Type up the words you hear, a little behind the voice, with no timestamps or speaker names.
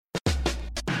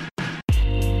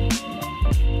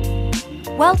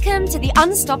Welcome to the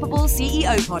Unstoppable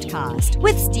CEO podcast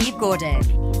with Steve Gordon.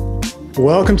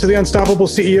 Welcome to the Unstoppable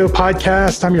CEO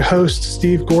podcast. I'm your host,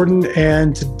 Steve Gordon,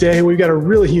 and today we've got a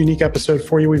really unique episode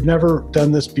for you. We've never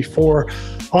done this before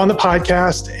on the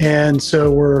podcast, and so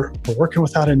we're working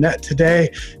without a net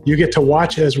today. You get to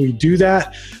watch as we do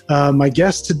that. My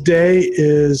guest today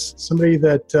is somebody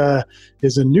that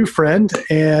is a new friend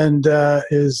and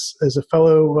is a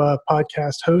fellow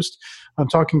podcast host. I'm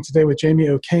talking today with Jamie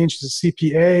O'Kane. She's a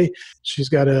CPA. She's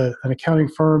got an accounting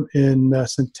firm in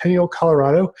Centennial,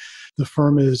 Colorado. The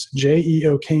firm is J.E.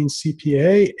 O'Kane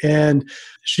CPA, and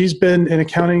she's been in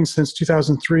accounting since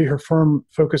 2003. Her firm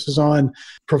focuses on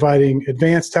providing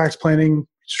advanced tax planning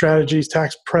strategies,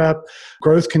 tax prep,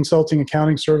 growth consulting,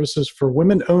 accounting services for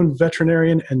women-owned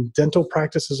veterinarian and dental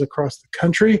practices across the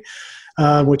country,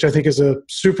 which I think is a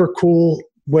super cool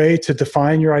way to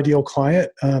define your ideal client.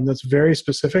 That's very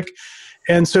specific.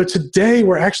 And so today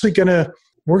we're actually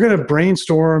we're gonna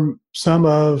brainstorm some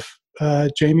of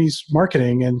Jamie's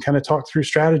marketing and kind of talk through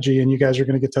strategy, and you guys are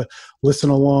going to get to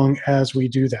listen along as we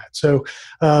do that. So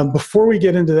before we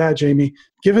get into that, Jamie,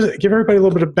 give everybody a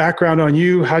little bit of background on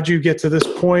you. How'd you get to this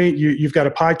point? You've got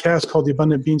a podcast called the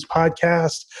Abundant Beans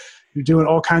Podcast. You're doing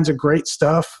all kinds of great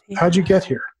stuff. Yeah. How'd you get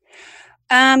here?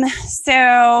 So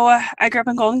I grew up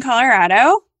in Golden,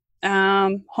 Colorado,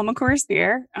 home of Coors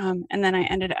Beer, and then I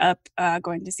ended up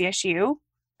going to CSU.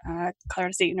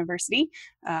 Colorado State University,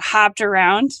 hopped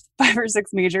around 5 or 6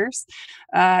 majors,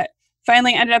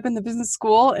 finally ended up in the business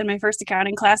school in my first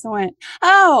accounting class and went,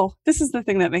 oh, this is the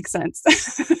thing that makes sense.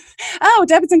 Oh,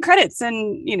 debits and credits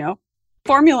and,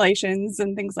 formulations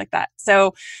and things like that.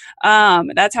 So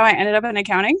that's how I ended up in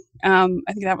accounting. I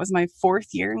think that was my 4th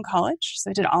year in college.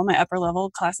 So I did all my upper level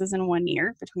classes in 1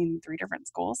 year between 3 different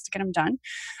schools to get them done.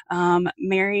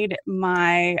 Married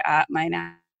my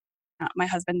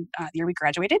husband the year we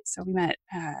graduated. So we met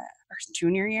our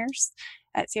junior years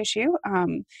at CSU.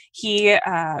 He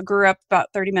grew up about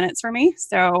 30 minutes from me.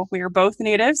 So we were both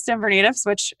natives, Denver natives,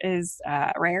 which is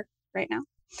rare right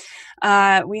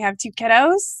now. We have 2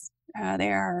 kiddos.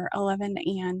 They are 11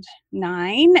 and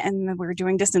 9, and we're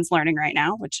doing distance learning right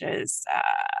now, which is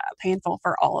painful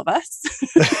for all of us.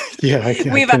 Yeah,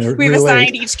 we've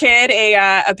assigned each kid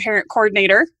a parent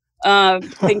coordinator.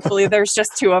 Thankfully, there's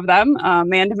just 2 of them.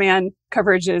 Man-to-man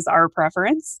coverage is our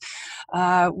preference.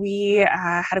 We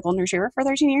had a golden retriever for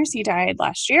 13 years. He died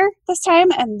last year this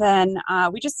time. And then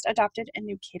we just adopted a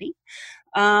new kitty.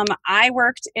 I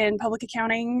worked in public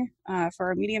accounting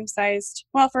for a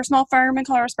small firm in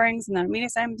Colorado Springs, and then a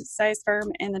medium-sized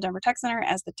firm in the Denver Tech Center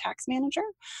as the tax manager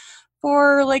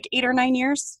for like 8 or 9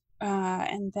 years.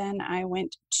 And then I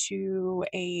went to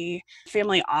a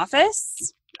family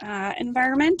office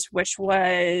environment, which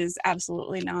was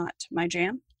absolutely not my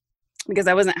jam because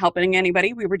I wasn't helping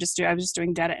anybody. I was just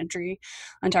doing data entry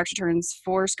on tax returns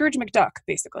for Scrooge McDuck,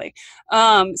 basically.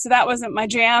 So that wasn't my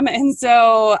jam. And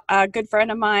so a good friend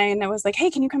of mine was like,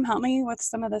 hey, can you come help me with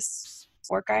some of this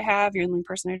work I have? You're the only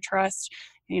person I trust,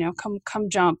 come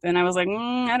jump. And I was like,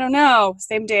 I don't know.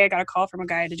 Same day I got a call from a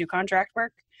guy to do contract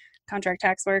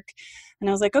tax work. And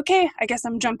I was like, okay, I guess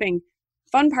I'm jumping.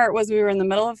 Fun part was we were in the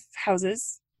middle of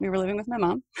houses. We were living with my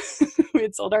mom. We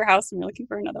had sold our house and we were looking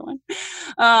for another one.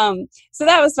 So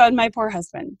that was fun. My poor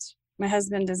husband. My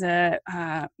husband is a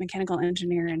mechanical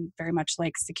engineer and very much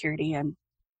likes security and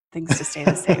things to stay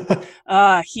the same.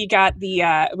 He got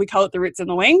we call it the roots and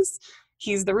the wings.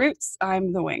 He's the roots.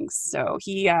 I'm the wings. So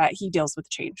he deals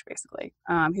with change, basically.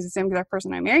 He's the same exact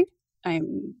person I married.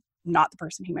 I'm not the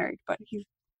person he married, but he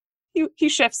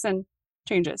shifts and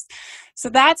changes. So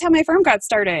that's how my firm got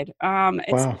started.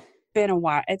 Wow. Been a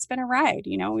while. It's been a ride.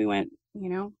 We went,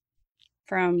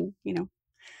 from,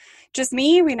 just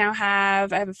me. I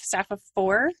have a staff of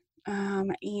 4.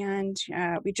 And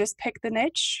we just picked the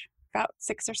niche about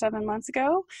 6 or 7 months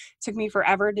ago. It took me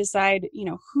forever to decide,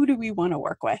 who do we want to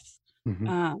work with?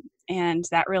 Mm-hmm. And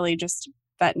that really just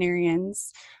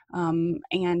veterinarians,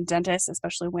 and dentists,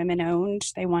 especially women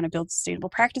owned. They want to build sustainable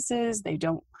practices. They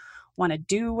don't want to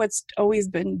do what's always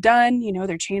been done.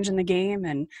 They're changing the game,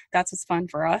 and that's what's fun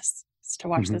for us, is to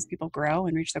watch those people grow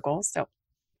and reach their goals. So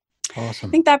awesome.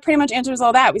 I think that pretty much answers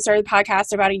all that. We started the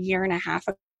podcast about 1.5 years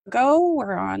ago.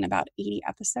 We're on about 80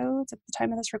 episodes at the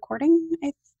time of this recording,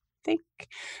 I think.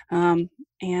 And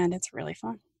it's really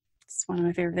fun. It's one of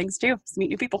my favorite things to do, is to meet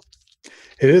new people.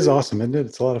 It is awesome, isn't it?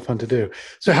 It's a lot of fun to do.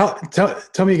 So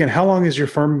tell me again, how long has your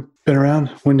firm been around?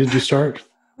 When did you start?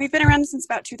 We've been around since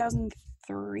about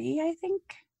 2003, I think.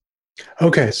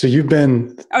 Okay. So you've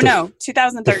been...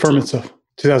 2013. The firm itself.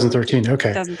 2013. Okay.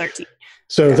 2013.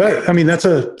 So that's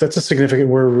a significant,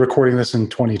 we're recording this in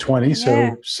 2020.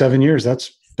 So 7 years,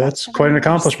 that's That's quite an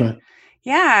accomplishment.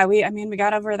 Yeah. We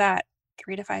got over that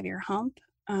 3 to 5 year hump.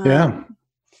 Yeah.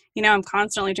 I'm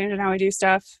constantly changing how we do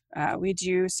stuff. We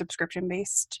do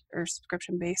subscription-based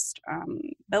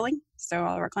billing. So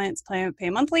all of our clients pay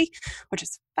monthly, which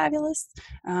is fabulous.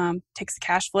 Takes the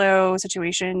cash flow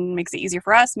situation, makes it easier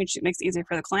for us, makes it easier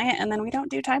for the client. And then we don't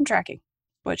do time tracking,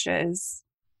 which is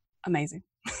amazing.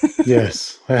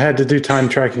 Yes. I had to do time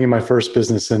tracking in my first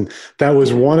business. And that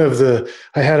was one of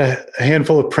I had a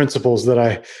handful of principles that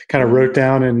I kind of wrote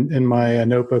down in my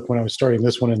notebook when I was starting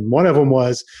this one. And one of them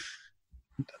was,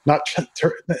 I'm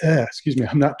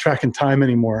not tracking time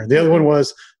anymore. The other one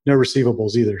was no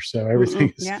receivables either. So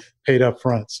everything is paid up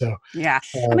front. So we have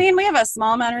a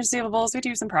small amount of receivables. We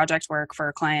do some project work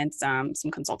for clients,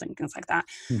 some consulting, things like that.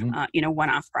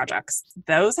 One-off projects.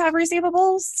 Those have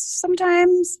receivables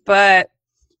sometimes, but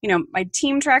my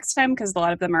team tracks time because a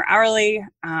lot of them are hourly.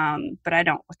 But I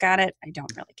don't look at it. I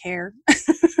don't really care.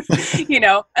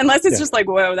 Unless it's just like,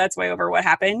 whoa, that's way over what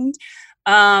happened.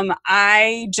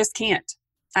 I just can't.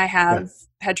 I have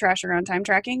head trash around time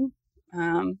tracking,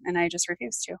 and I just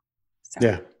refuse to. So.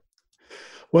 Yeah.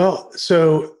 Well,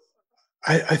 so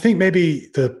I think maybe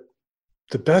the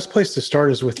best place to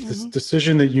start is with this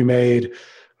decision that you made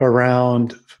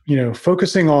around,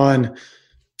 focusing on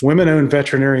women-owned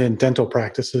veterinary and dental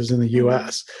practices in the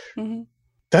U.S.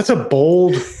 That's a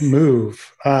bold move.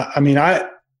 I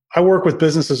work with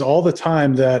businesses all the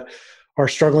time that are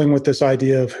struggling with this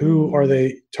idea of who are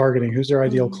they targeting? Who's their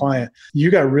ideal client? You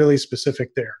got really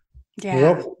specific there.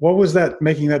 Yeah. What was that,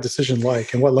 making that decision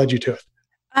like, and what led you to it?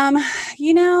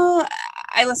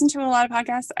 I listen to a lot of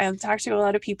podcasts. I talk to a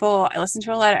lot of people. I listen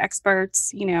to a lot of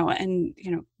experts, and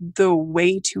the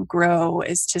way to grow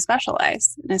is to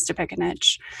specialize and is to pick a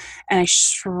niche. And I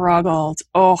struggled.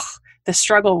 The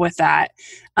struggle with that,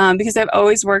 because I've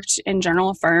always worked in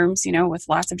general firms, with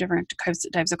lots of different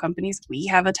types of companies. We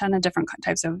have a ton of different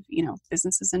types of,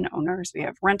 businesses and owners. We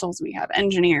have rentals, we have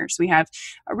engineers, we have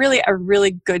a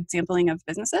really good sampling of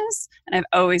businesses. And I've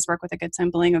always worked with a good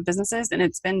sampling of businesses, and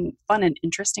it's been fun and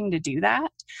interesting to do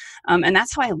that. And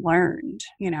that's how I learned.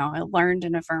 I learned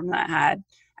in a firm that had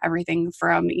everything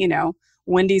from,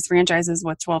 Wendy's franchises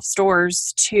with 12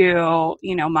 stores to,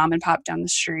 mom and pop down the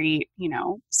street,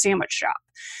 sandwich shop.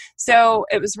 So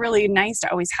it was really nice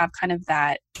to always have kind of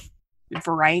that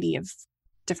variety of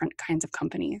different kinds of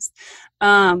companies.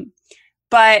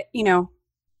 But,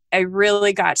 I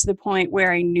really got to the point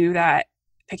where I knew that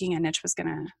picking a niche was going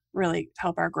to really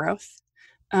help our growth.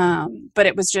 But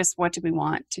it was just, what do we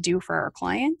want to do for our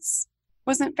clients?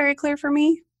 Wasn't very clear for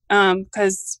me,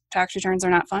 because tax returns are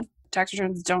not fun. Tax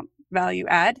returns don't value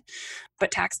add,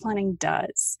 but tax planning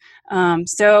does.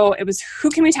 So it was, who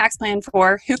can we tax plan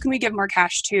for? Who can we give more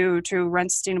cash to run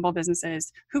sustainable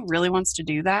businesses? Who really wants to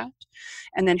do that?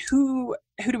 And then who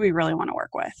do we really want to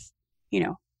work with?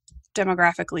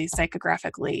 Demographically,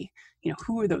 psychographically,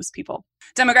 who are those people?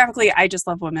 Demographically, I just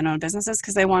love women-owned businesses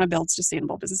because they want to build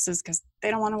sustainable businesses because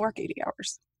they don't want to work 80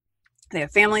 hours. They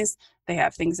have families. They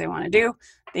have things they want to do.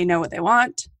 They know what they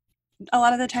want. A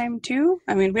lot of the time too.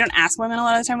 We don't ask women a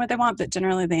lot of the time what they want, but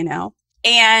generally they know.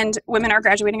 And women are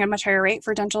graduating at a much higher rate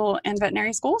for dental and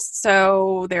veterinary schools.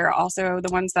 So they're also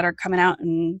the ones that are coming out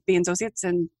and being associates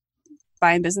and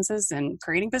buying businesses and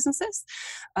creating businesses.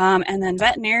 And then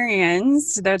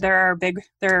veterinarians, they're a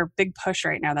big push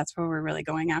right now. That's what we're really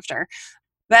going after.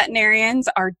 Veterinarians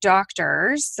are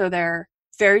doctors. So they're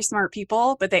very smart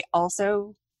people, but they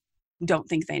also don't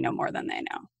think they know more than they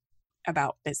know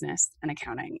about business and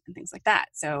accounting and things like that.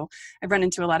 So I've run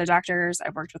into a lot of doctors.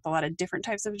 I've worked with a lot of different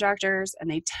types of doctors, and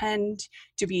they tend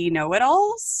to be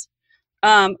know-it-alls,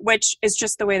 which is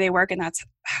just the way they work, and that's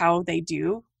how they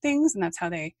do things, and that's how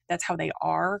they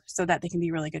are, so that they can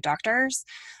be really good doctors.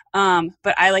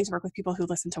 But I like to work with people who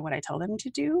listen to what I tell them to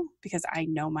do, because I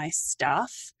know my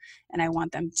stuff, and I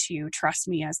want them to trust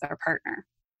me as their partner.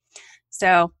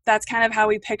 So that's kind of how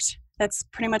we picked. That's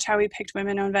pretty much how we picked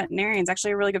women-owned veterinarians.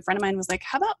 Actually, a really good friend of mine was like,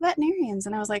 how about veterinarians?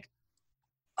 And I was like,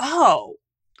 oh,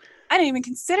 I didn't even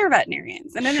consider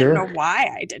veterinarians. And I didn't know why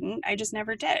I didn't. I just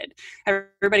never did.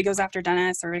 Everybody goes after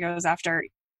dentists. Everybody goes after,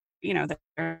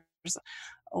 there's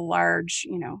a large,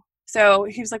 So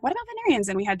he was like, what about veterinarians?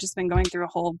 And we had just been going through a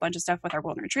whole bunch of stuff with our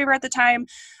golden retriever at the time,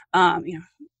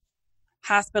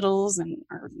 hospitals and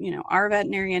our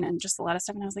veterinarian and just a lot of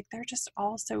stuff. And I was like, they're just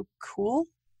all so cool.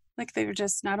 Like, they were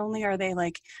just, not only are they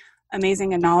like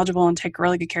amazing and knowledgeable and take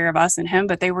really good care of us and him,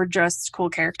 but they were just cool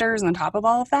characters on top of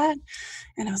all of that.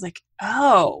 And I was like,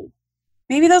 oh,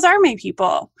 maybe those are my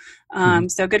people.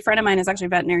 So a good friend of mine is actually a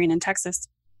veterinarian in Texas.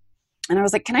 And I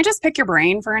was like, can I just pick your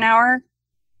brain for an hour?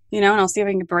 and I'll see if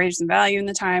I can provide some value in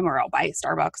the time, or I'll buy a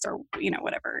Starbucks or,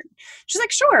 whatever. She's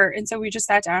like, sure. And so we just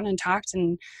sat down and talked.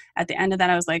 And at the end of that,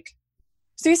 I was like,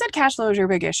 so you said cash flow is your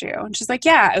big issue. And she's like,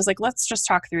 yeah. I was like, let's just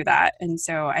talk through that. And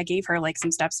so I gave her like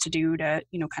some steps to do to,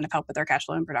 kind of help with our cash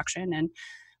flow and production. And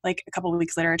like a couple of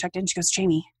weeks later, I checked in. She goes,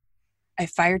 Jamie, I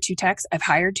fired 2 techs. I've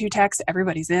hired 2 techs.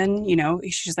 Everybody's in,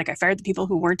 she's like, I fired the people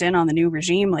who weren't in on the new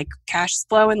regime, like cash is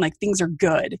flowing, like things are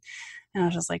good. And I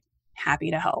was just like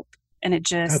happy to help. And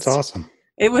that's awesome.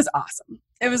 It was awesome.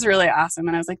 It was really awesome.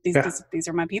 And I was like, these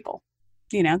are my people,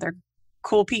 they're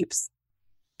cool peeps.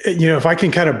 If I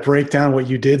can kind of break down what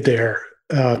you did there,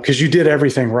 because you did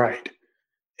everything right.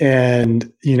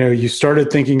 And, you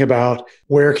started thinking about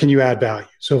where can you add value?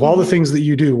 So of all the things that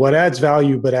you do, what adds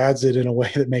value, but adds it in a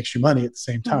way that makes you money at the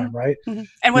same time, right? Mm-hmm.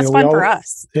 And what's fun for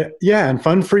us. Yeah. And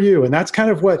fun for you. And that's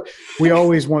kind of what we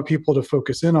always want people to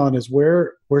focus in on is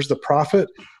where's the profit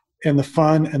and the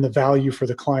fun and the value for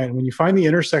the client. When you find the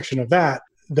intersection of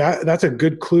that's a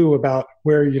good clue about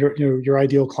where your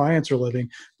ideal clients are living.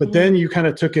 But then you kind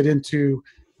of took it into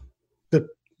the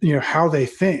how they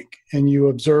think, and you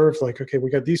observed like, okay,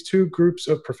 we got these 2 groups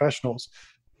of professionals.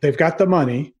 They've got the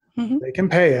money, they can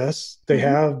pay us, they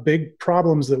have big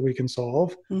problems that we can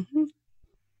solve,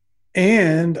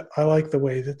 and I like the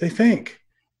way that they think,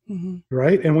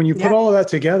 right? And when you put all of that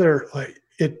together, like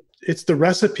it's the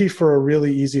recipe for a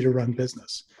really easy to run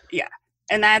business. Yeah.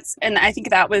 And I think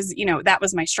that was, that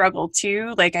was my struggle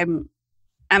too. Like I'm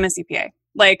a CPA,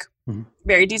 like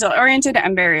very detail oriented.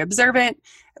 I'm very observant,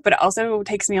 but it also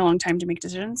takes me a long time to make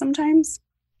decisions sometimes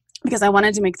because I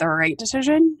wanted to make the right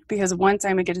decision, because once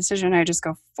I make a decision, I just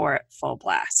go for it full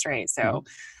blast. Right. So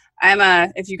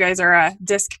if you guys are a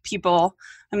disc people,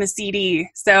 I'm a CD.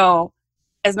 So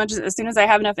as soon as I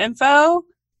have enough info,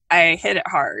 I hit it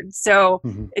hard. So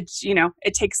it's,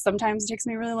 it takes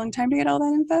me a really long time to get all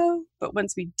that info, but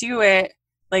once we do it,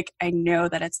 like I know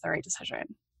that it's the right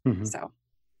decision. So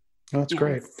that's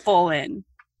great. Full in.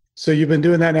 So you've been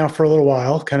doing that now for a little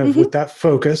while, kind of with that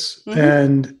focus,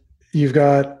 and you've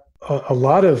got a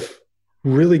lot of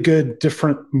really good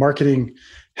different marketing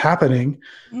happening.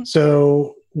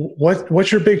 So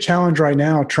what's your big challenge right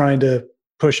now trying to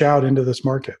push out into this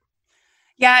market?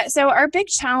 Yeah. So our big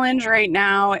challenge right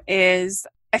now is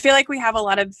I feel like I have a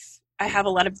lot of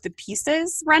the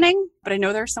pieces running, but I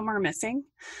know there's somewhere missing.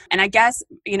 And I guess,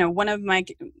 one of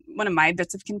my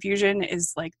bits of confusion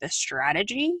is like the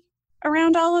strategy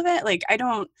around all of it. Like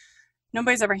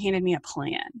nobody's ever handed me a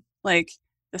plan. Like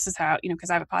this is how, because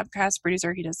I have a podcast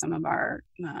producer. He does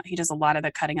he does a lot of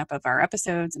the cutting up of our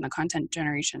episodes and the content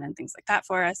generation and things like that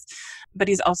for us. But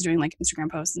he's also doing like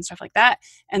Instagram posts and stuff like that.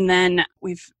 And then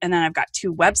I've got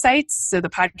 2 websites. So the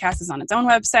podcast is on its own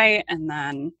website, and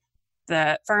then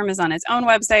the firm is on its own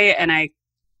website. And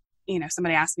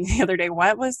somebody asked me the other day,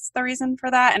 what was the reason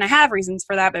for that? And I have reasons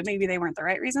for that, but maybe they weren't the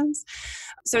right reasons.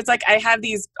 So it's like I have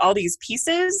all these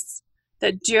pieces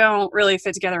that don't really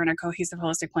fit together in a cohesive,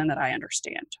 holistic plan that I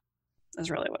understand. Is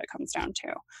really what it comes down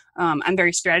to. I'm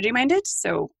very strategy minded.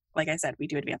 So like I said, we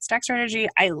do advanced tax strategy.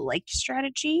 I like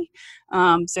strategy.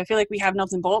 So I feel like we have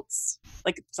nuts and bolts,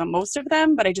 like most of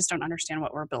them, but I just don't understand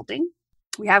what we're building.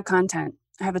 We have content.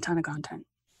 I have a ton of content.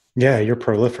 Yeah, you're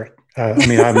prolific.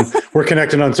 We're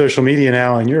connected on social media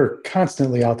now, and you're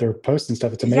constantly out there posting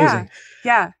stuff. It's amazing.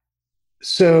 Yeah.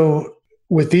 So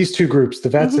with these 2 groups, the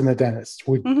vets and the dentists,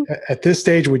 at this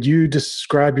stage, would you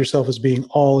describe yourself as being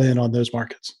all in on those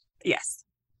markets? Yes.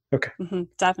 Okay.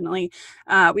 Definitely.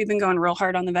 We've been going real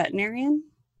hard on the veterinarian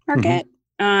market.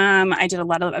 I've been doing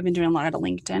a lot of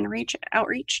LinkedIn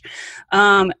outreach.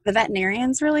 The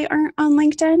veterinarians really aren't on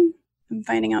LinkedIn. I'm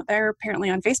finding out they're apparently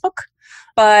on Facebook,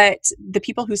 but the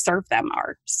people who serve them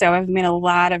are. So I've made a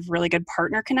lot of really good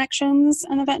partner connections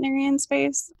in the veterinarian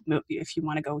space. If you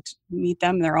want to go to meet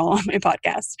them, they're all on my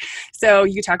podcast. So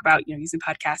you talk about, using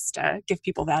podcasts to give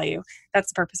people value.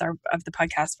 That's the purpose of the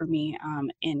podcast for me,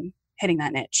 in hitting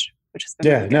that niche, which has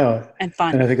been really good and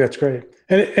fun. And I think that's great.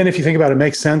 And if you think about it, it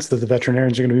makes sense that the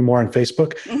veterinarians are going to be more on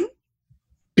Facebook.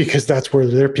 Because that's where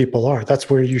their people are. That's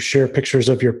where you share pictures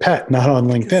of your pet, not on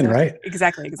LinkedIn, right?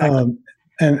 Exactly.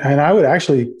 And I would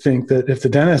actually think that if the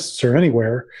dentists are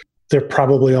anywhere, they're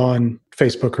probably on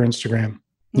Facebook or Instagram,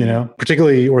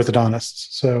 particularly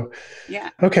orthodontists. So, yeah.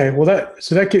 Okay. Well,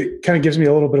 that kind of gives me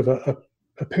a little bit of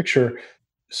a picture.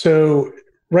 So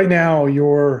right now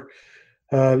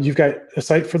you've got a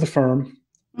site for the firm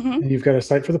and you've got a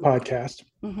site for the podcast.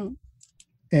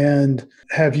 And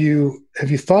have you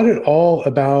thought at all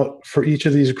about, for each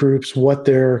of these groups, what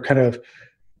their kind of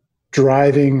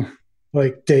driving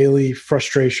like daily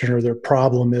frustration or their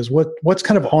problem is? What's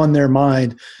kind of on their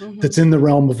mind that's in the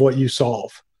realm of what you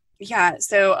solve? Yeah.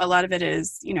 So a lot of it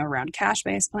is, around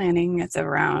cash-based planning. It's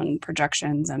around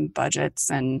projections and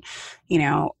budgets and,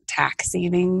 tax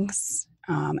savings,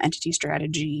 entity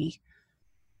strategy,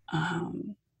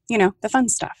 the fun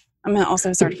stuff. I'm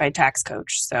also a certified tax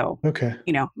coach. So, Okay.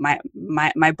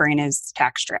 My brain is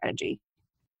tax strategy.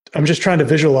 I'm just trying to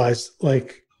visualize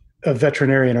like a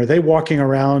veterinarian. Are they walking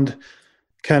around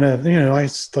kind of,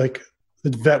 like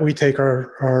the vet we take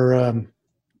our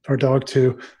dog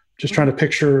to, just trying to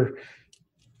picture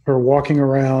her walking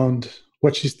around,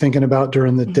 what she's thinking about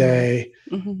during the day.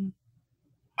 Mm-hmm.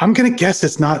 I'm going to guess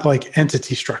it's not like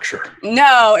entity structure.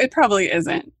 No, it probably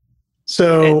isn't.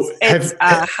 So it's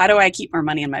how do I keep more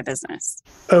money in my business?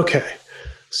 Okay.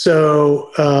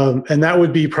 So, and that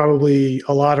would be probably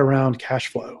a lot around cash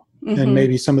flow and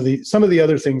maybe some of the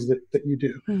other things that you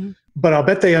do, but I'll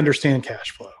bet they understand cash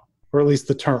flow, or at least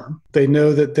the term. They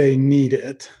know that they need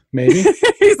it. Maybe.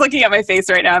 He's looking at my face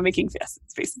right now. I'm making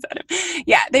faces at him.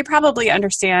 Yeah. They probably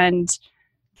understand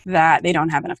that they don't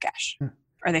have enough cash,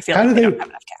 or they feel like they don't have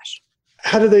enough cash.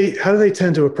 How do they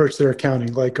tend to approach their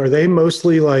accounting? Like, are they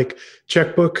mostly like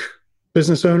checkbook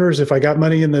business owners? If I got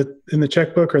money in the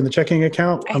checkbook or in the checking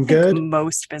account, I'm good.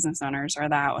 Most business owners are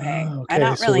that way. Oh, okay. I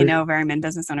don't really know very many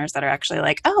business owners that are actually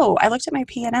like, oh, I looked at my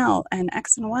P&L and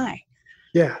X and Y.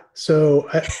 Yeah. So,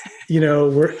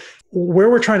 where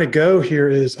we're trying to go here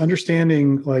is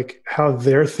understanding like how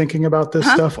they're thinking about this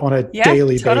stuff on a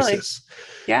daily basis.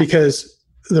 Yeah. Because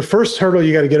the first hurdle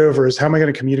you got to get over is, how am I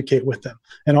going to communicate with them?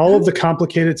 And all of the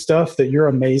complicated stuff that you're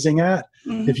amazing at,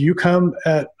 if you come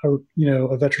at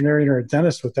a veterinarian or a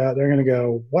dentist with that, they're going to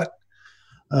go, what?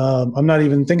 I'm not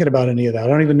even thinking about any of that. I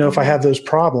don't even know if I have those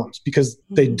problems, because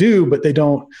they do, but they're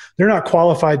not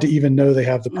qualified to even know they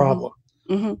have the problem.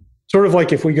 Sort of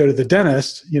like if we go to the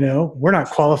dentist, we're not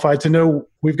qualified to know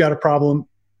we've got a problem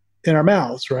in our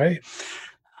mouths, right?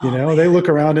 They look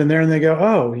around in there and they go,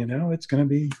 oh, it's going to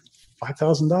be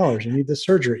 $5,000. You need this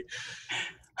surgery.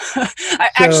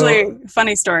 Actually,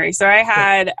 funny story. So I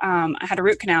had a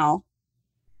root canal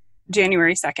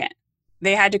January 2nd.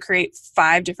 They had to create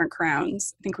 5 different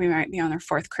crowns. I think we might be on their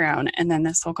 4th crown. And then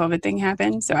this whole COVID thing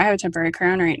happened. So I have a temporary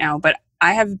crown right now, but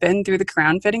I have been through the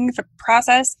crown fitting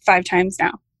process 5 times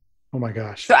now. Oh my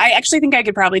gosh. So I actually think I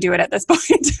could probably do it at this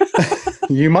point.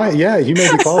 You might. Yeah. You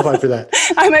may be qualified for that.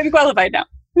 I might be qualified now.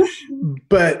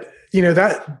 But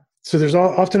so there's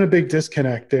often a big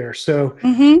disconnect there. So,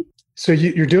 so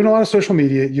you're doing a lot of social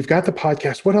media. You've got the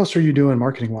podcast. What else are you doing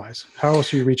marketing wise? How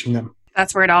else are you reaching them?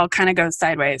 That's where it all kind of goes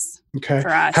sideways. Okay. For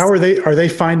us. How are they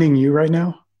finding you right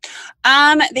now?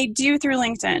 They do through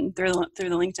LinkedIn, through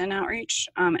the LinkedIn outreach,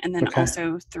 and then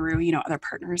also through other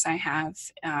partners I have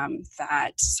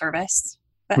that service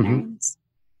veterinarians.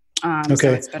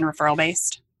 So it's been referral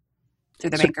based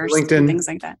through the bankers and things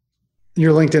like that.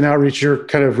 Your LinkedIn outreach, you're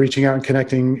kind of reaching out and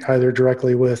connecting either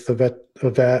directly with a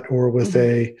vet or with with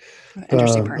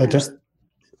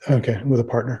a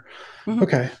partner.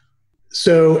 Okay.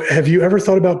 So have you ever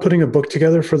thought about putting a book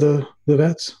together for the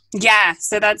vets? Yeah.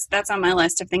 So that's on my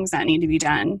list of things that need to be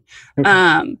done.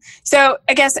 So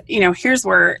I guess, here's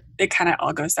where it kind of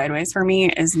all goes sideways for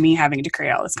me, is me having to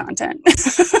create all this content.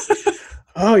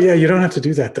 Oh yeah. You don't have to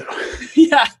do that though.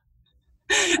 Yeah,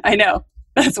 I know.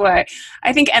 That's why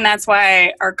I think, and that's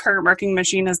why our current marketing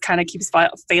machine is kind of keeps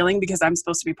failing, because I'm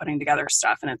supposed to be putting together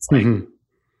stuff, and it's like,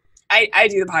 I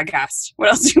do the podcast. What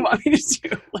else do you want me to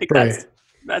do? Like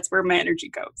that's where my energy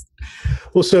goes.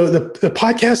 Well, so the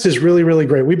podcast is really, really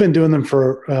great. We've been doing them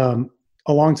for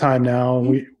a long time now.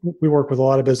 We work with a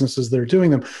lot of businesses that are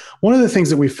doing them. One of the things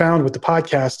that we found with the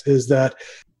podcast is that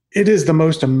it is the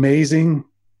most amazing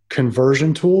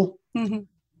conversion tool. We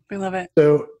love it.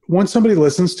 So once somebody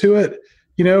listens to it,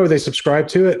 or they subscribe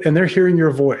to it, and they're hearing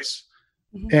your voice,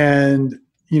 and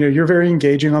you're very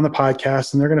engaging on the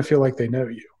podcast, and they're going to feel like they know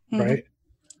you, right?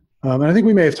 And I think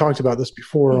we may have talked about this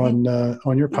before on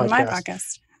your podcast. On my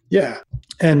podcast. Yeah.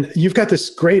 And you've got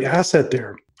this great asset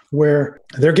there where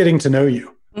they're getting to know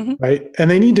you, right?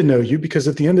 And they need to know you, because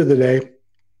at the end of the day,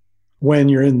 when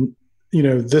you're in,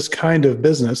 this kind of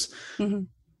business,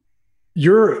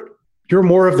 you're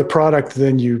more of the product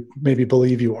than you maybe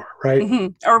believe you are,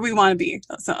 right? Or we want to be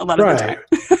a lot of the time.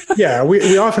 Yeah.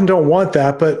 We often don't want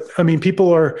that, but I mean,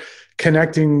 people are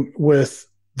connecting with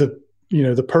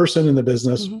the person in the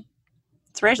business.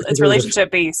 It's relationship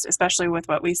based, especially with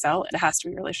what we sell. It has to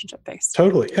be relationship based.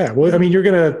 Totally. Yeah. Well, I mean, you're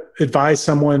going to advise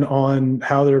someone on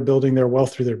how they're building their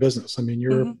wealth through their business. I mean,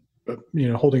 you're,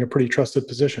 holding a pretty trusted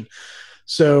position.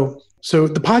 So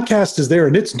the podcast is there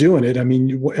and it's doing it. I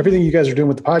mean, everything you guys are doing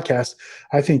with the podcast,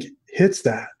 I think hits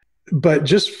that. But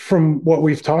just from what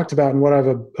we've talked about and what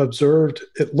I've observed,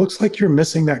 it looks like you're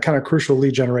missing that kind of crucial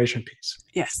lead generation piece.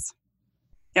 Yes.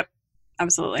 Yep.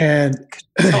 Absolutely. And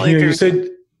Totally agree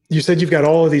you said you've got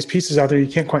all of these pieces out there.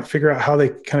 You can't quite figure out how they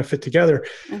kind of fit together.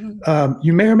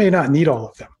 You may or may not need all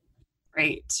of them.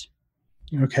 Right.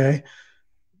 Okay.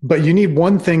 But you need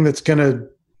one thing that's going to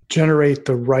generate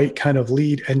the right kind of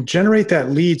lead, and generate that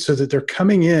lead so that they're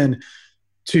coming in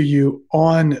to you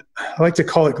on, I like to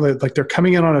call it like they're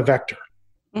coming in on a vector.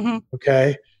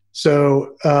 Okay.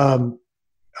 So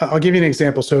I'll give you an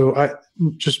example. So I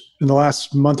just in the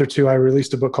last month or two, I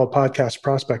released a book called Podcast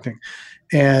Prospecting.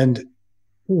 And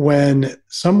when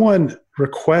someone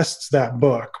requests that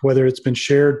book, whether it's been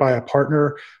shared by a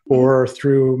partner or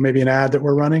through maybe an ad that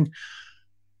we're running,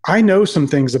 I know some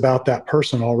things about that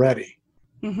person already.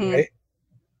 Right?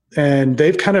 And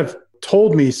they've kind of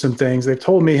told me some things. They've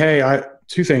told me, hey,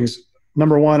 two things.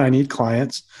 Number one, I need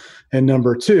clients. And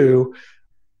number two,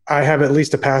 I have at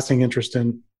least a passing interest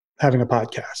in having a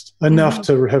podcast, enough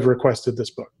to have requested this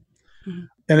book.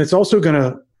 And it's also going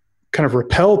to kind of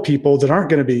repel people that aren't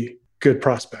going to be good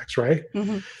prospects, right?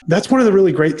 That's one of the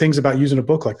really great things about using a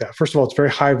book like that. First of all, it's very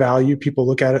high value. People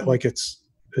look at it like it's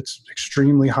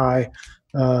extremely high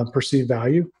perceived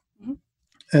value.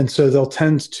 And so they'll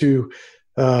tend to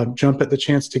jump at the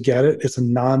chance to get it. It's a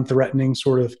non-threatening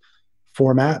sort of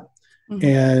format.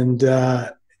 And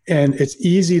it's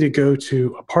easy to go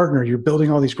to a partner. You're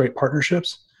building all these great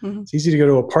partnerships. It's easy to go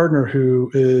to a partner who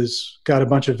is got a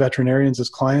bunch of veterinarians as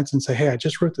clients and say, hey, I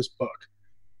just wrote this book.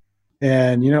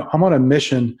 And, I'm on a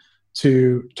mission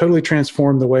to totally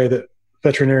transform the way that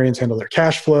veterinarians handle their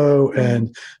cash flow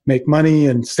and make money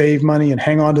and save money and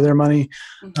hang on to their money.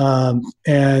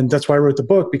 And that's why I wrote the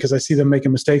book, because I see them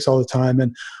making mistakes all the time.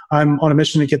 And I'm on a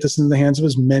mission to get this in the hands of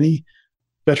as many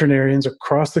veterinarians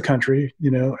across the country,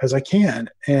 as I can.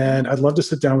 And I'd love to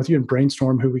sit down with you and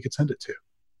brainstorm who we could send it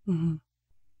to.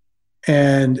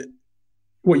 And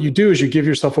what you do is you give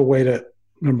yourself a way to,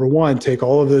 number one, take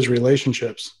all of those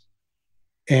relationships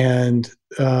and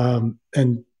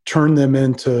turn them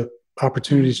into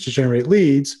opportunities to generate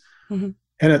leads. And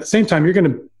at the same time, you're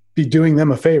going to be doing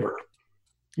them a favor.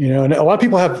 And a lot of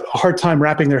people have a hard time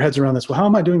wrapping their heads around this. Well, how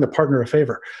am I doing the partner a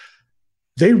favor?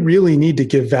 They really need to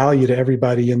give value to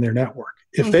everybody in their network.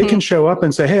 If they can show up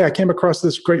and say, hey, I came across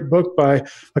this great book by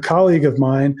a colleague of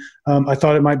mine. I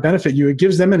thought it might benefit you. It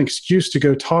gives them an excuse to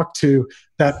go talk to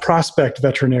that prospect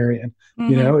veterinarian.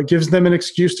 It gives them an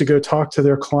excuse to go talk to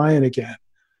their client again,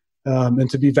 and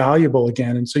to be valuable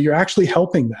again. And so you're actually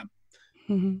helping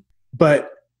them. But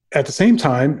at the same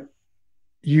time,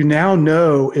 you now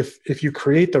know if you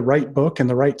create the right book and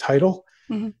the right title,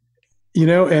 and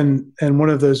one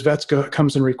of those vets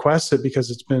comes and requests it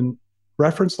because it's been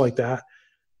referenced like that,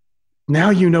 now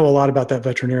you know a lot about that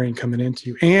veterinarian coming into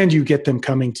you, and you get them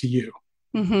coming to you.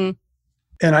 And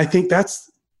I think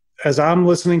that's, as I'm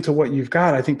listening to what you've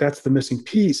got, I think that's the missing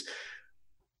piece.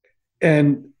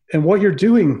 And what you're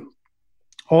doing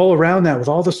all around that with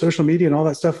all the social media and all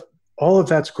that stuff, all of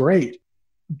that's great,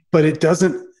 but it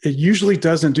usually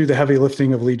doesn't do the heavy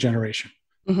lifting of lead generation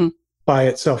by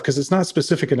itself, because it's not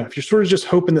specific enough. You're sort of just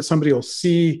hoping that somebody will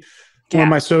see one of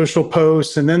my social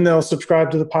posts, and then they'll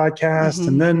subscribe to the podcast,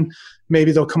 and then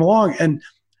maybe they'll come along. And,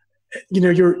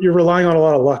 you're relying on a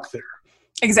lot of luck there.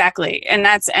 Exactly. And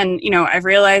I've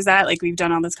realized that, like, we've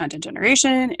done all this content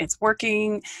generation, it's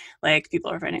working, like,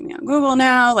 people are finding me on Google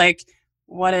now, like,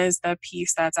 what is the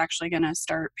piece that's actually going to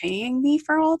start paying me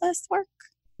for all this work?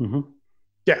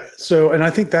 Yeah. So, and I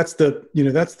think that's the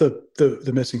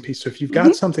missing piece. So if you've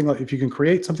got something like, if you can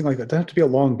create something like that, it doesn't have to be a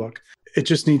long book. It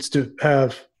just needs to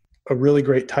have a really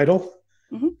great title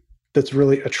that's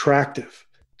really attractive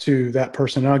to that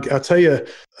person. And I'll tell you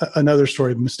another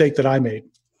story, a mistake that I made.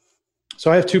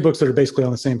 So I have two books that are basically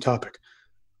on the same topic.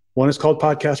 One is called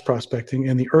Podcast Prospecting,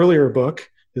 and the earlier book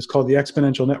is called The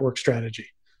Exponential Network Strategy.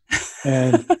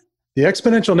 And the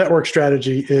Exponential Network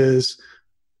Strategy is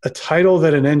a title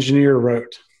that an engineer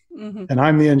wrote, and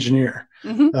I'm the engineer.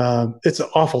 It's an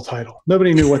awful title.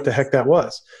 Nobody knew what the heck that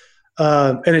was.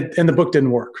 And the book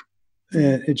didn't work.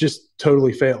 And it just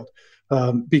totally failed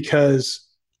because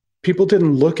people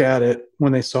didn't look at it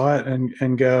when they saw it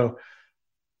and go,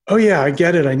 oh yeah, I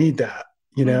get it. I need that,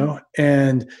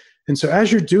 And so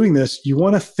as you're doing this, you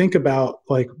want to think about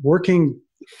like working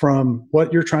from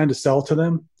what you're trying to sell to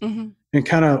them and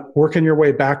kind of working your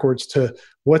way backwards to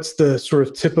what's the sort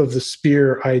of tip of the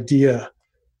spear idea,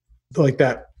 like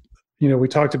that, we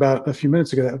talked about a few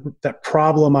minutes ago, that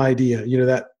problem idea,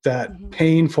 that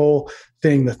painful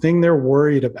thing, the thing they're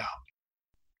worried about.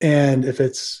 And if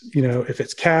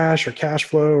it's cash or cash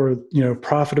flow or,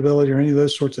 profitability or any of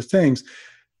those sorts of things,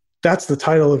 that's the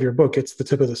title of your book. It's the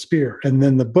tip of the spear. And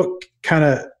then the book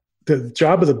the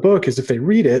job of the book is if they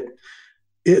read it,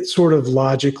 it sort of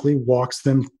logically walks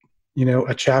them,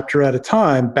 a chapter at a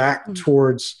time back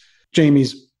towards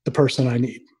Jamie's the person I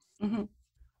need. Mm-hmm.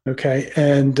 Okay.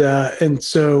 And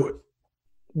so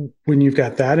when you've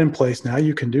got that in place, now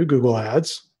you can do Google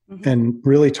ads and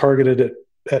really target it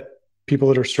at people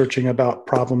that are searching about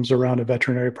problems around a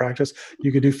veterinary practice.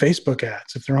 You could do Facebook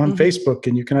ads if they're on Facebook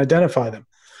and you can identify them.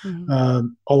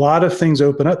 A lot of things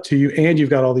open up to you, and you've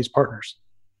got all these partners.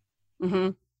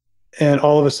 And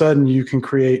all of a sudden you can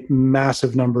create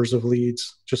massive numbers of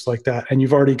leads just like that. And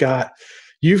you've got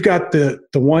the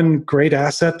one great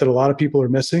asset that a lot of people are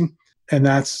missing, and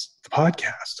that's the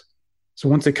podcast. So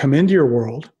once they come into your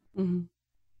world,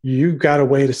 you've got a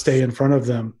way to stay in front of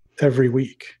them every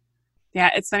week.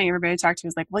 Yeah, it's funny. Everybody I talk to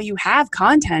is like, well, you have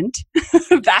content.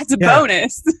 That's a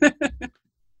bonus.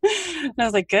 And I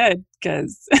was like, good,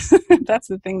 because that's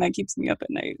the thing that keeps me up at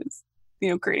night is,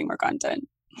 creating more content.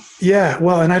 Yeah,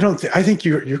 well, and I think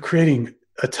you're creating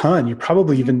a ton. You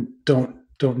probably even don't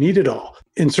need it all.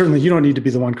 And certainly you don't need to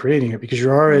be the one creating it, because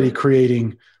you're already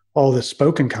creating all this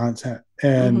spoken content,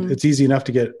 and it's easy enough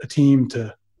to get a team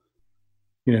to,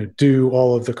 do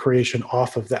all of the creation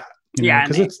off of that.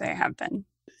 And they have been.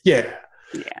 Yeah.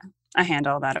 Yeah. I hand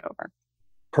all that over.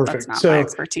 Perfect. That's not my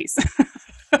expertise.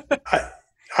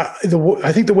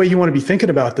 I think the way you want to be thinking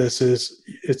about this is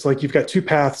it's like you've got two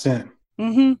paths in.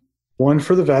 One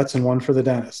for the vets and one for the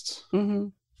dentists.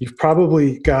 You've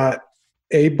probably got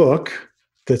a book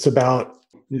that's about,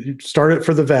 you start it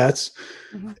for the vets,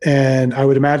 and I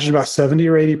would imagine about 70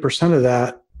 or 80% of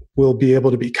that will be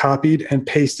able to be copied and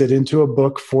pasted into a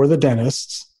book for the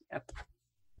dentists. Yep.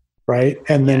 Right?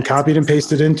 And then copied and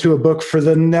pasted into a book for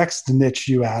the next niche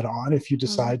you add on if you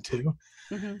decide to.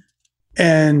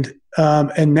 And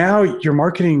now your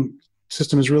marketing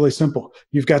system is really simple.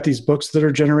 You've got these books that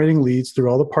are generating leads through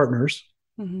all the partners.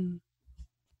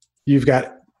 You've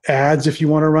got ads if you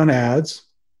want to run ads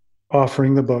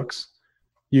offering the books.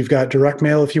 You've got direct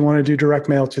mail if you want to do direct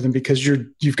mail to them, because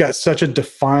you've got such a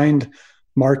defined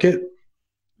market.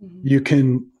 You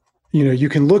can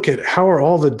look at how are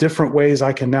all the different ways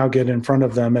I can now get in front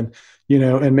of them, and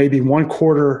maybe one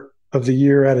quarter of the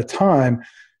year at a time,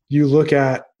 you look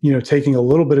at taking a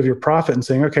little bit of your profit and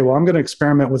saying, okay, well, I'm going to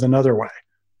experiment with another way.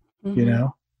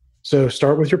 So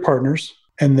start with your partners,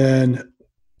 and then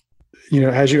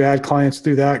as you add clients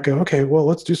through that, go, okay, well,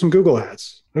 let's do some Google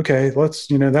ads. Okay, let's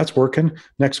that's working.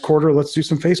 Next quarter, let's do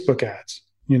some Facebook ads.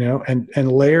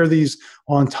 And layer these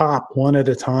on top one at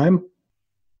a time.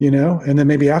 And then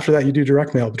maybe after that you do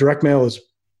direct mail. Direct mail is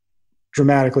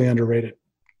dramatically underrated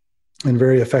and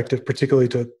very effective, particularly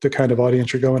to the kind of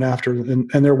audience you're going after. And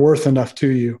they're worth enough to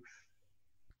you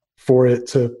for it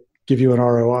to give you an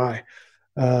ROI.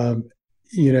 And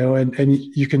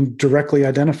you can directly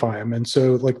identify them. And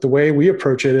so like the way we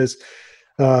approach it is,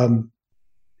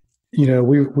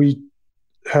 we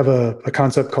have a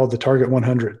concept called the Target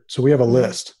 100. So we have a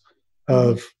list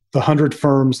of the 100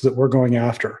 firms that we're going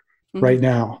after right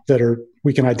now that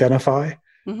we can identify.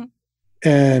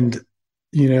 And,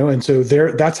 and so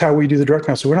that's how we do the direct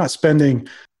mail. So we're not spending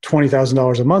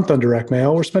 $20,000 a month on direct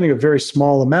mail. We're spending a very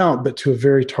small amount, but to a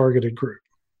very targeted group.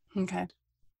 Okay.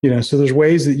 So there's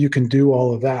ways that you can do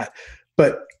all of that.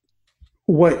 But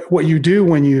what you do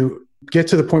when you get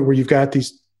to the point where you've got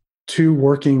these two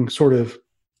working sort of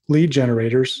lead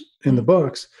generators in the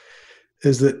books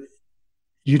is that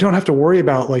you don't have to worry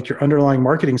about like your underlying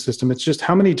marketing system. It's just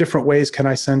how many different ways can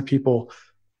I send people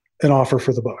an offer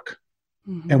for the book?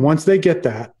 And once they get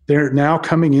that, they're now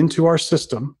coming into our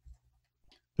system.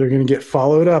 They're going to get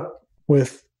followed up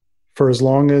with for as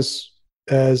long as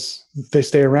they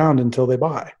stay around until they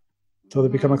buy, until they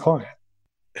become a client.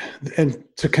 And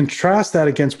to contrast that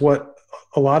against what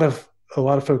a lot of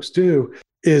folks do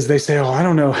is they say, oh, I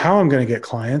don't know how I'm going to get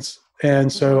clients.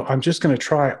 And so I'm just going to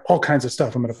try all kinds of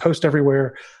stuff. I'm going to post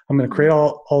everywhere. I'm going to create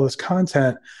all this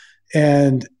content.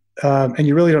 And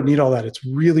you really don't need all that. It's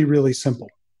really, really simple.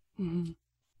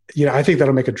 I think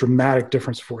that'll make a dramatic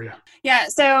difference for you. Yeah.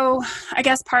 So I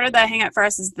guess part of the hang up for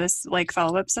us is this like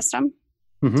follow-up system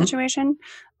situation.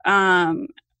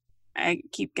 I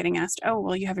keep getting asked, oh,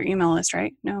 well, you have your email list,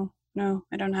 right? No,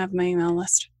 I don't have my email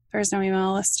list. There's no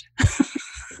email list.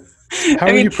 How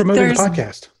are you promoting the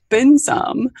podcast? Been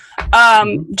some,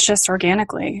 just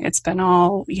organically. It's been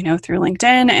all, through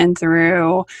LinkedIn and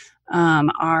through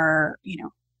our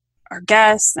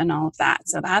guests and all of that.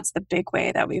 So that's the big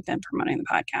way that we've been promoting the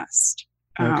podcast.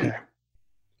 Okay.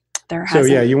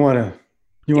 You want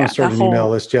to start an email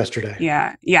list yesterday.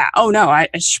 Yeah. Yeah. Oh no, I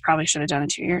probably should have done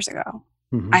it 2 years ago.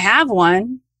 I have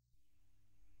one.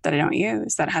 that I don't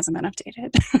use that hasn't been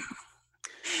updated.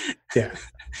 Yeah.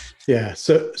 Yeah.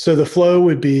 So the flow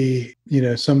would be,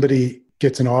 somebody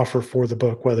gets an offer for the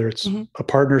book, whether it's a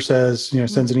partner says,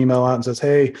 sends an email out and says,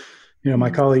 hey, my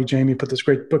colleague Jamie put this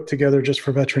great book together just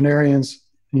for veterinarians,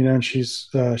 and she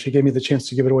gave me the chance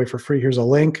to give it away for free. Here's a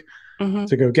link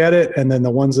to go get it. And then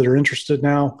the ones that are interested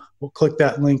now will click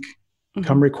that link,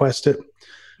 come request it.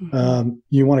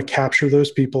 You want to capture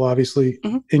those people, obviously,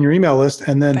 in your email list.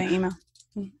 And then by email.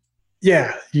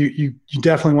 Yeah, you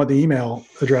definitely want the email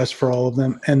address for all of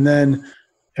them. And then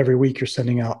every week you're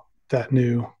sending out that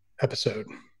new episode.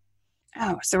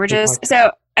 Oh, so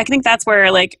I think that's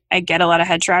where like I get a lot of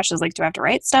head trash is like, do I have to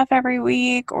write stuff every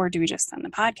week or do we just send the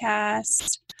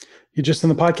podcast? You just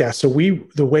send the podcast. So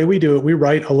the way we do it, we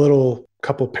write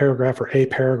a paragraph or a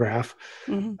paragraph,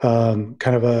 kind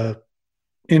of a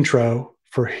intro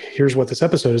for here's what this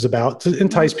episode is about to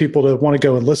entice people to want to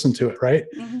go and listen to it. Right.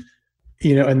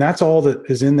 And that's all that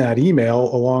is in that email,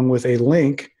 along with a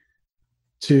link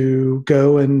to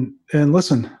go and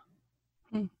listen.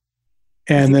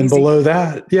 And then below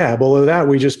that,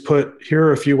 we just put, here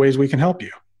are a few ways we can help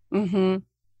you. And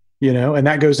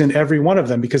that goes in every one of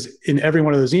them, because in every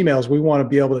one of those emails, we want to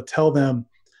be able to tell them,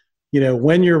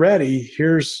 when you're ready,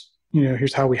 here's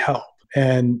how we help.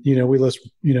 And, we list,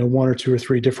 one or two or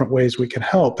three different ways we can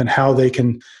help and how they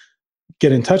can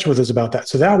get in touch with us about that.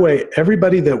 So that way,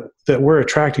 everybody that we're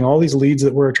attracting, all these leads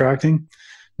that we're attracting,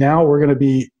 now we're going to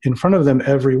be in front of them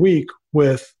every week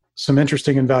with some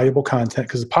interesting and valuable content,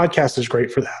 because the podcast is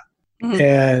great for that.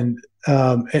 And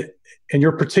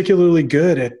you're particularly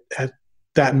good at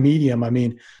that medium. I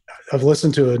mean, I've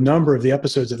listened to a number of the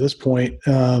episodes at this point.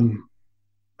 I don't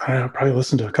know, probably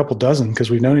listened to a couple dozen because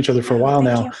we've known each other for a while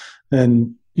now.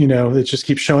 And it just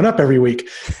keeps showing up every week.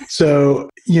 So,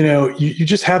 you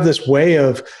just have this way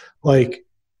of like,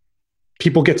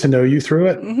 people get to know you through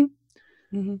it,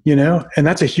 and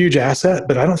that's a huge asset,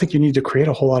 but I don't think you need to create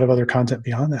a whole lot of other content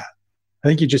beyond that. I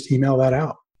think you just email that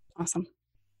out. Awesome.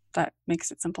 That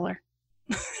makes it simpler.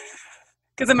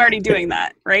 Because I'm already doing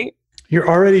that, right? You're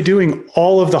already doing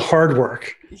all of the hard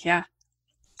work. Yeah.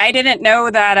 I didn't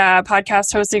know that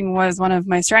podcast hosting was one of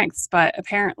my strengths, but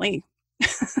apparently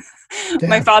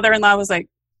my father-in-law was like,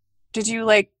 did you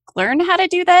learn how to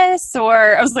do this?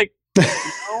 Or I was like,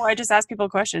 no, I just ask people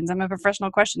questions. I'm a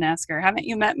professional question asker. Haven't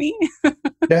you met me?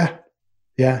 Yeah,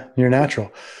 you're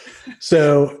natural.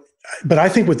 So, but I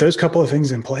think with those couple of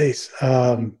things in place,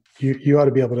 you ought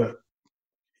to be able to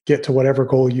get to whatever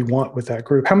goal you want with that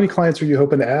group. How many clients are you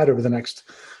hoping to add over the next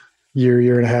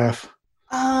year and a half?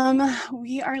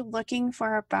 We are looking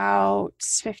for about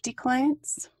 50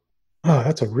 clients. Oh,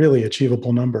 that's a really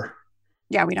achievable number.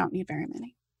 Yeah, we don't need very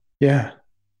many. Yeah,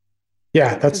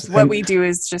 that's what we do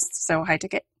is just so high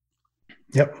ticket.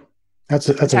 Yep, that's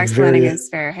tax planning is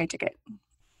very high ticket.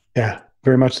 Yeah,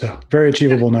 very much so. Very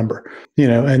achievable number.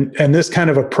 And this kind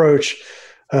of approach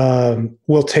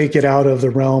will take it out of the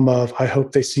realm of I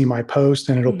hope they see my post,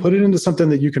 and it'll put it into something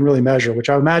that you can really measure, which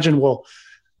I imagine will,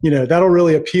 that'll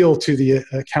really appeal to the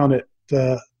accountant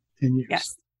in use.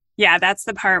 Yes. Yeah, that's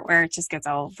the part where it just gets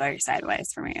all very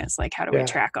sideways for me. It's like, how do we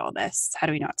track all this? How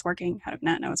do we know it's working? How do we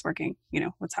not know it's working?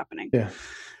 What's happening? Yeah.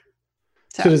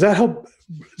 So does that help?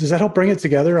 Does that help bring it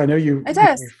together? I know you. It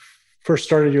does. When you first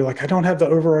started, you're like, I don't have the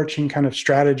overarching kind of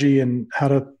strategy and how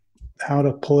to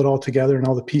pull it all together and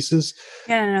all the pieces.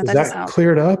 Yeah, no, that does help.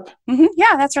 Cleared up?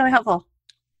 Yeah, that's really helpful.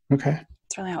 Okay.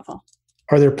 It's really helpful.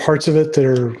 Are there parts of it that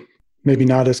are maybe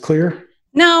not as clear?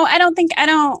 No, I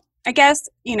I guess,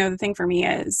 the thing for me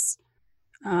is,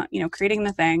 creating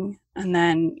the thing and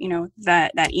then,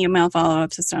 that email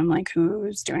follow-up system, like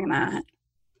who's doing that,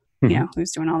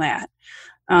 who's doing all that,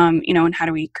 and how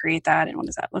do we create that and what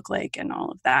does that look like? And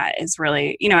all of that is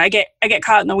really, I get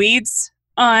caught in the weeds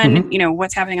on,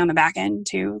 what's happening on the back end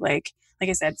too. Like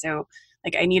I said, so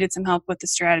like I needed some help with the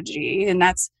strategy, and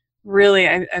that's really,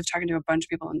 I've talked to a bunch of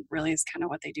people, and really is kind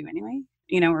of what they do anyway.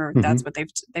 Or that's what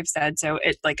they've said. So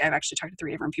it I've actually talked to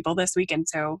 3 different people this week. And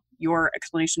so your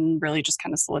explanation really just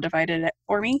kind of solidified it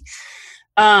for me.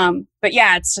 But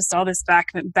yeah, it's just all this back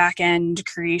end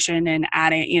creation and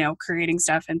adding, creating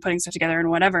stuff and putting stuff together and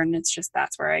whatever. And it's just,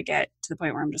 that's where I get to the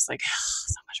point where I'm just like,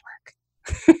 so much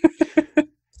work.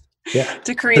 Yeah.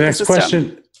 To create the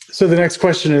system. So the next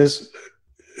question is,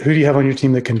 who do you have on your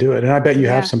team that can do it? And I bet you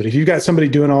have somebody. If you've got somebody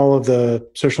doing all of the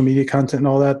social media content and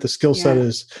all that, the skill set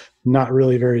is not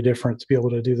really very different to be able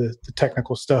to do the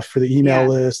technical stuff for the email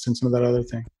list and some of that other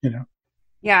thing,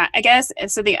 Yeah, I guess.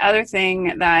 So the other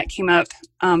thing that came up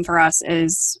for us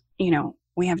is,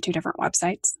 we have 2 different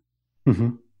websites,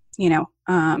 and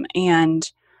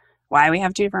why we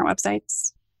have 2 different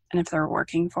websites and if they're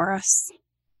working for us.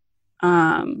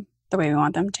 the way we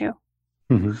want them to.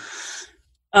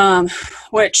 Mm-hmm.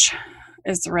 Which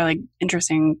is a really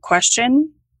interesting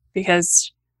question,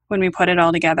 because when we put it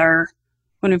all together,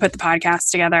 when we put the podcast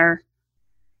together,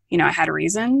 I had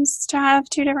reasons to have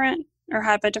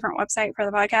have a different website for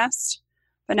the podcast,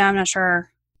 but now I'm not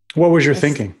sure. What was your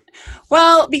thinking?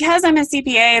 Well, because I'm a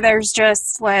CPA, there's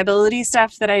just liability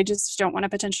stuff that I just don't want to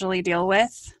potentially deal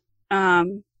with.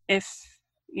 If,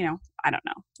 I don't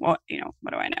know. What do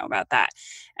I know about that?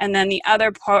 And then the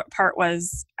other part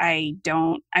was I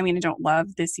don't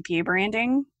love the CPA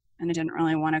branding, and I didn't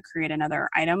really want to create another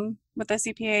item with the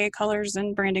CPA colors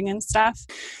and branding and stuff.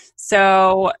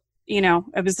 So,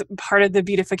 it was part of the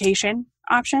beautification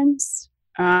options.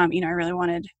 I really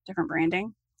wanted different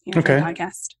branding, for the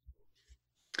podcast.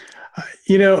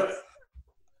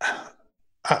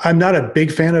 I'm not a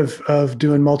big fan of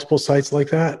doing multiple sites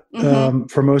like that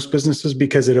for most businesses,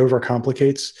 because it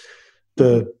overcomplicates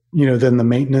then the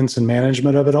maintenance and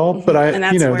management of it all. But and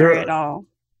that's where it all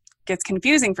gets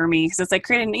confusing for me, because it's like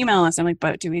creating an email list. I'm like,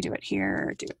 but do we do it here,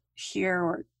 or do it here,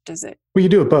 or does it? Well, you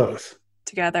do it both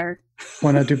together.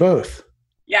 Why not do both?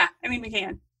 Yeah, we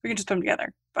can just put them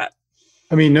together. But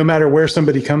no matter where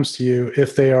somebody comes to you,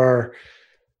 if they are,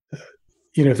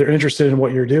 if they're interested in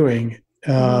what you're doing,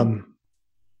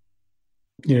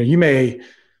 you may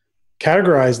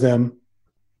categorize them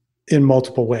in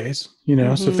multiple ways,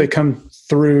 so if they come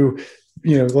through,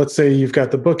 let's say you've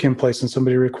got the book in place and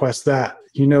somebody requests that,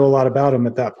 a lot about them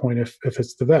at that point. If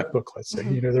it's the vet book, let's say,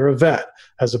 they're a vet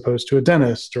as opposed to a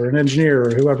dentist or an engineer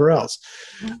or whoever else,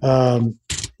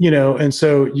 and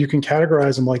so you can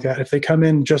categorize them like that. If they come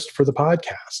in just for the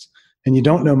podcast and you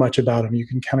don't know much about them, you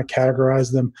can kind of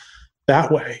categorize them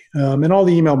that way. And all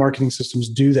the email marketing systems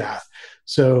do that.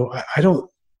 So I don't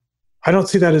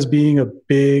see that as being a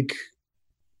big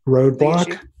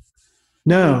roadblock.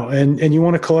 No. And you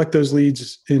want to collect those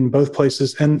leads in both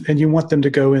places, and you want them to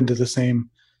go into the same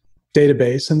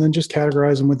database, and then just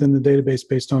categorize them within the database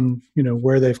based on,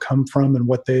 where they've come from and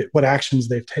what actions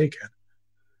they've taken.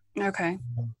 Okay.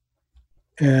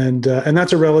 And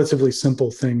that's a relatively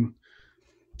simple thing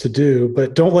to do,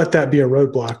 but don't let that be a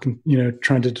roadblock,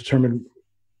 trying to determine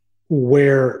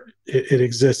where it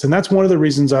exists. And that's one of the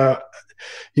reasons I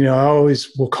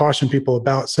always will caution people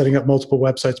about setting up multiple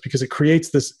websites, because it creates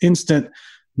this instant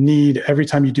need every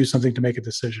time you do something to make a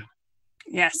decision.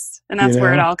 Yes. And that's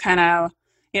where it all kind of,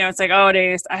 it's like, oh,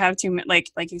 I have too many,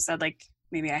 like you said, like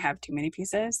maybe I have too many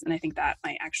pieces. And I think that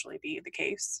might actually be the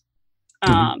case.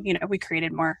 We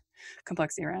created more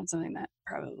complexity around something that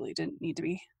probably didn't need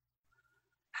to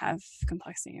have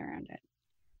complexity around it.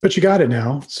 But you got it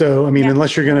now. So,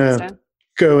 unless you're going to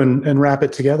go and wrap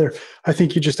it together, I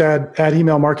think you just add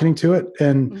email marketing to it.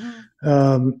 And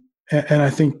I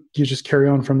think you just carry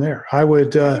on from there. I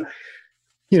would,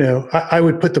 I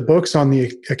would put the books on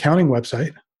the accounting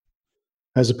website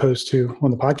as opposed to on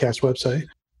the podcast website.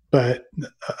 But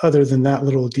other than that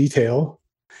little detail.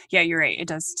 Yeah, you're right. It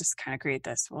does just kind of create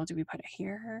this. Well, do we put it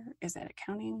here? Is that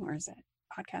accounting, or is it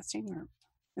podcasting, or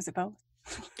is it both?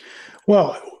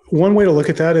 Well, one way to look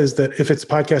at that is that if it's a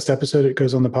podcast episode, it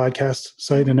goes on the podcast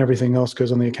site, and everything else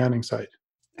goes on the accounting site.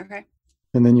 Okay.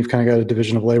 And then you've kind of got a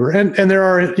division of labor. And there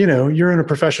are, you're in a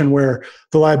profession where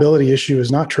the liability issue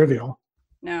is not trivial.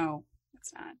 No,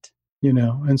 it's not.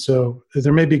 And so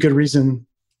there may be good reason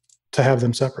to have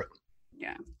them separate.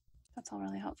 Yeah, that's all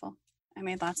really helpful. I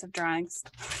made lots of drawings.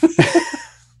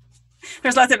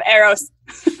 There's lots of arrows.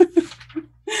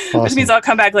 Awesome. Which means I'll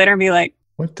come back later and be like,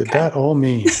 what did that all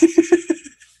mean?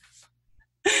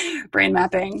 Brain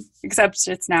mapping, except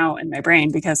it's now in my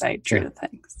brain because I drew the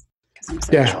things.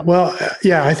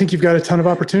 I think you've got a ton of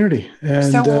opportunity.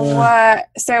 And,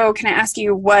 so can I ask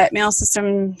you, what email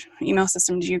system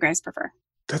do you guys prefer?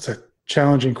 That's a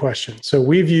challenging question. So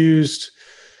we've used,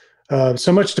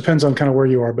 so much depends on kind of where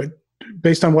you are, but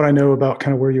based on what I know about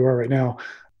kind of where you are right now,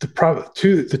 the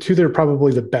two that are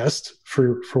probably the best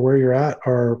for where you're at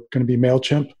are going to be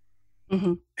MailChimp.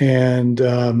 And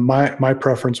my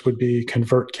preference would be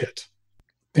ConvertKit.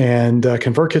 And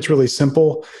ConvertKit's really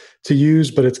simple to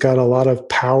use, but it's got a lot of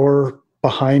power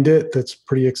behind it that's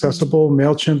pretty accessible.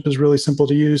 MailChimp is really simple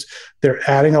to use. They're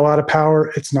adding a lot of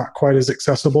power. It's not quite as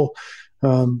accessible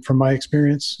from my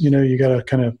experience. You got to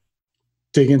kind of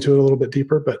dig into it a little bit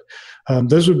deeper, but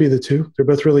those would be the two. They're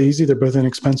both really easy. They're both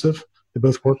inexpensive. They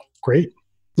both work great.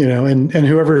 And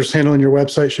whoever's handling your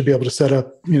website should be able to set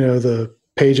up, the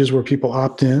pages where people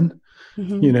opt in,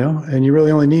 and you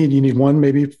really only need one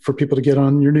maybe for people to get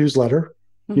on your newsletter,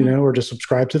 or to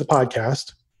subscribe to the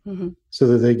podcast so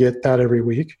that they get that every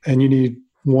week. And you need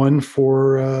one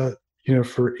for,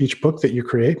 for each book that you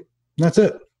create. And that's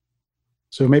it.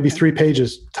 So maybe 3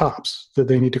 pages tops that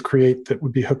they need to create that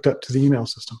would be hooked up to the email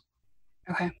system.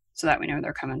 Okay. So that we know where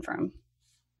they're coming from.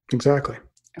 Exactly.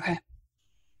 Okay.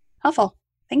 Helpful.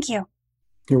 Thank you.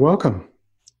 You're welcome.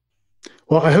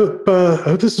 Well, I hope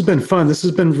this has been fun. This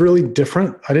has been really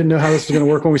different. I didn't know how this was going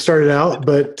to work when we started out,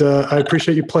 but I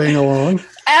appreciate you playing along.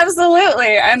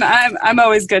 Absolutely. I'm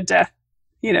always good to,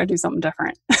 do something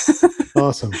different.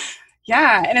 Awesome.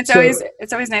 Yeah, and it's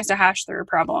always nice to hash through a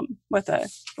problem with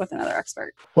another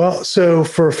expert. Well, so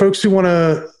for folks who want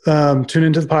to tune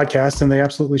into the podcast, and they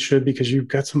absolutely should, because you've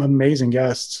got some amazing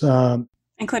guests,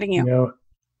 including you.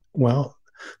 Well,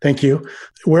 thank you.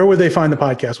 Where would they find the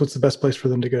podcast? What's the best place for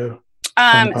them to go?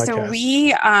 So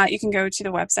you can go to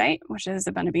the website, which is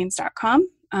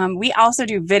abundantbeans.com. We also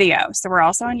do video. So we're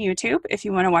also on YouTube. If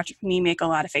you want to watch me make a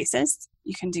lot of faces,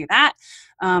 you can do that.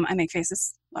 I make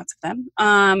faces, lots of them.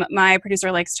 My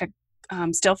producer likes to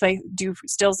do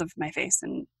stills of my face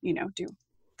and, do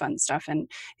fun stuff. And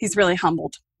he's really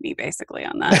humbled me basically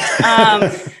on that.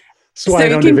 That's why I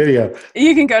don't do video.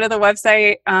 You can go to the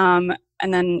website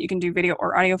and then you can do video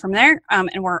or audio from there. And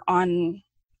we're on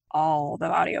all the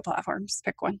audio platforms.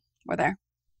 Pick one. We're there.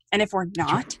 And if we're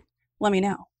not, let me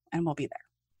know and we'll be there.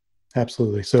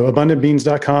 Absolutely. So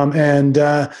abundantbeans.com. And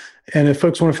if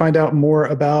folks want to find out more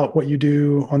about what you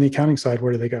do on the accounting side,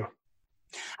 where do they go?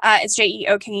 It's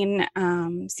JEOkane,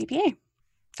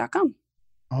 CPA.com.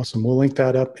 Awesome. We'll link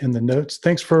that up in the notes.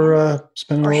 Thanks for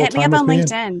spending a little time with me. Or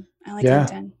hit me up on LinkedIn. I like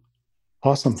LinkedIn.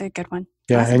 Awesome. It's a good one.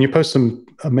 Yeah. Awesome. And you post some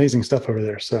amazing stuff over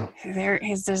there. So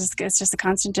it's just a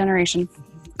constant generation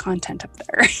of content up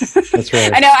there. That's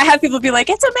right. I know I have people be like,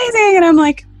 it's amazing. And I'm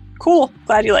like, cool.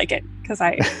 Glad you like it. Because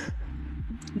I'm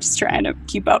just trying to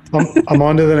keep up. I'm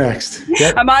on to the next.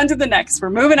 Yep. I'm on to the next.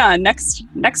 We're moving on. Next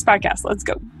podcast. Let's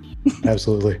go.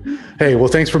 Absolutely. Hey, well,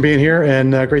 thanks for being here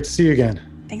and great to see you again.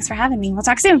 Thanks for having me. We'll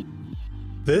talk soon.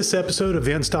 This episode of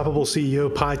the Unstoppable CEO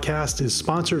podcast is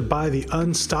sponsored by the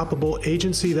Unstoppable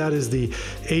Agency. That is the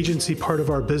agency part of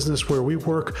our business where we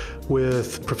work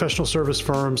with professional service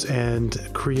firms and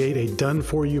create a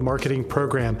done-for-you marketing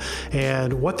program.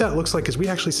 And what that looks like is we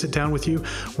actually sit down with you.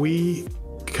 We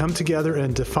come together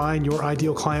and define your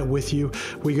ideal client with you.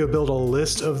 We go build a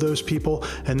list of those people,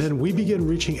 and then we begin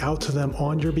reaching out to them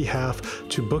on your behalf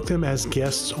to book them as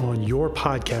guests on your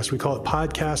podcast. We call it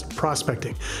podcast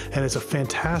prospecting, and it's a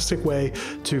fantastic way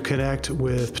to connect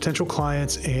with potential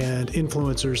clients and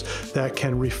influencers that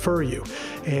can refer you.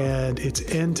 And it's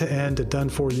end-to-end a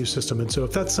done-for-you system. And so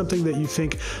if that's something that you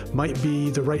think might be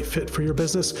the right fit for your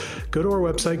business, go to our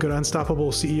website, go to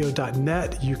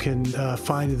unstoppableceo.net. You can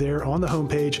find there on the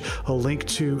homepage a link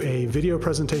to a video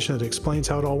presentation that explains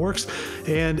how it all works.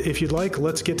 And if you'd like,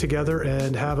 let's get together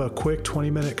and have a quick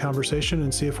 20-minute conversation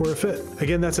and see if we're a fit.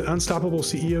 Again, that's at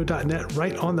unstoppableceo.net.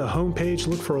 Right on the homepage,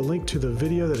 look for a link to the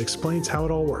video that explains how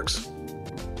it all works.